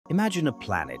Imagine a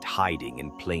planet hiding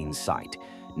in plain sight,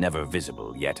 never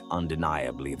visible yet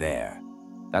undeniably there.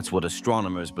 That's what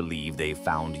astronomers believe they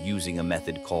found using a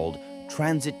method called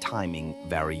transit timing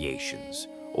variations,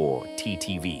 or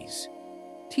TTVs.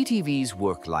 TTVs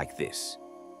work like this.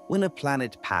 When a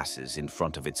planet passes in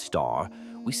front of its star,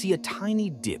 we see a tiny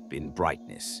dip in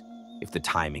brightness. If the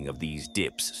timing of these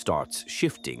dips starts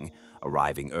shifting,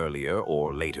 arriving earlier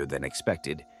or later than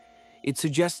expected, it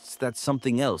suggests that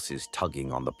something else is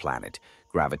tugging on the planet,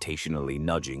 gravitationally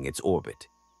nudging its orbit.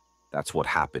 That's what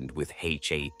happened with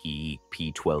HAE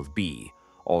P12b,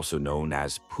 also known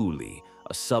as Puli,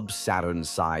 a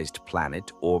sub-Saturn-sized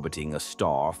planet orbiting a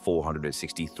star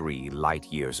 463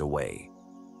 light-years away.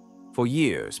 For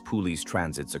years, Puli's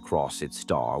transits across its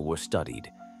star were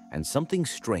studied, and something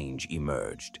strange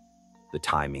emerged. The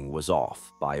timing was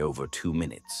off by over 2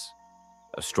 minutes.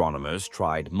 Astronomers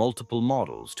tried multiple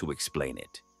models to explain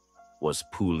it. Was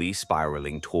Puli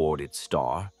spiraling toward its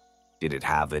star? Did it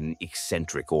have an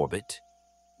eccentric orbit?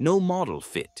 No model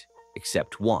fit,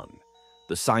 except one,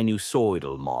 the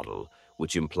sinusoidal model,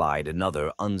 which implied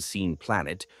another unseen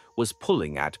planet was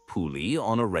pulling at Puli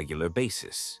on a regular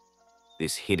basis.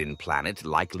 This hidden planet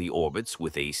likely orbits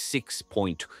with a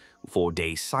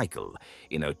 6.4-day cycle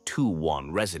in a 2-1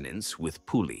 resonance with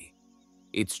Puli.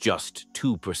 It's just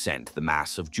 2% the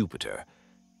mass of Jupiter,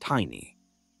 tiny,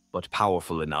 but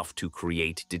powerful enough to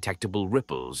create detectable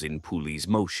ripples in Puli's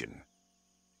motion.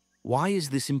 Why is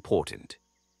this important?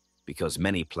 Because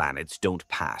many planets don't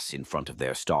pass in front of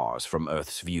their stars from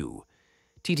Earth's view.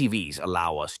 TTVs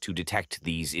allow us to detect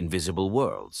these invisible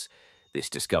worlds. This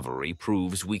discovery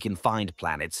proves we can find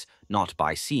planets not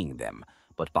by seeing them,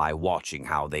 but by watching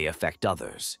how they affect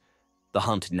others. The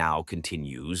hunt now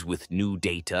continues with new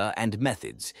data and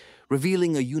methods,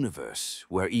 revealing a universe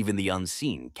where even the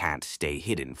unseen can't stay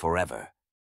hidden forever.